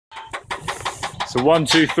So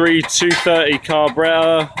 123 230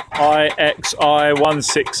 carburetor, IXI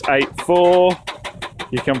 1684.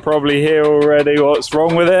 You can probably hear already what's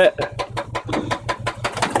wrong with it.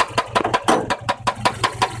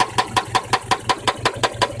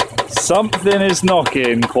 Something is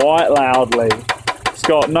knocking quite loudly. It's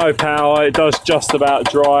got no power, it does just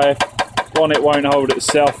about drive. Bonnet won't hold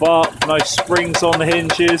itself up, no springs on the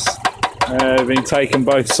hinges. They've been taken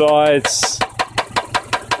both sides.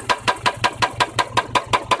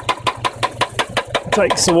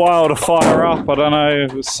 Takes a while to fire up. I don't know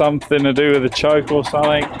if it's something to do with the choke or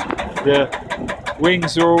something. The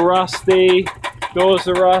wings are all rusty, doors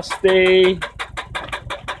are rusty.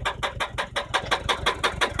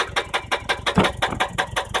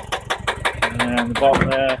 And the bottom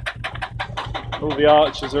there, all the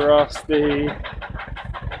arches are rusty.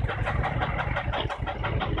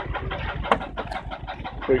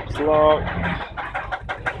 Boot's locked.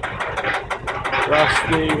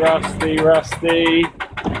 Rusty.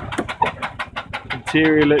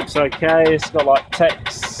 Interior looks okay. It's got like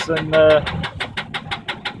text and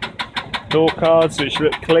door cards which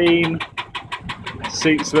look clean.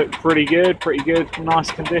 Seats look pretty good,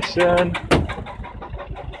 nice condition.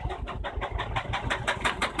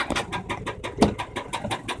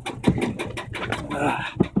 Uh,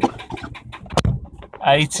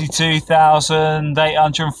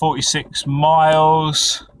 82,846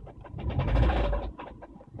 miles.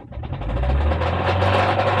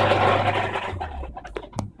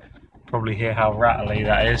 Probably hear how rattly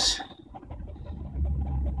that is.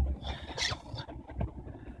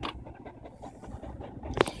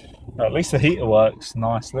 Well, at least the heater works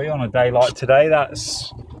nicely on a day like today.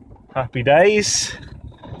 That's happy days.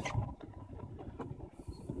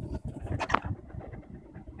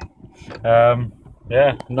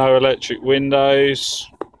 Yeah, no electric windows,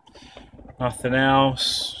 nothing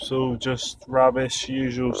else. It's all just rubbish,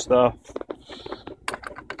 usual stuff.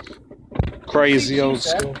 Crazy old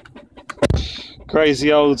school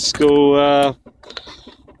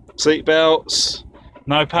seat belts,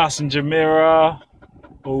 no passenger mirror,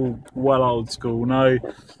 all well old school, no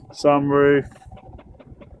sunroof,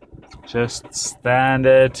 just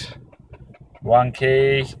standard, one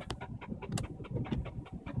key,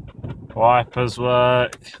 wipers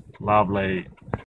work, lovely.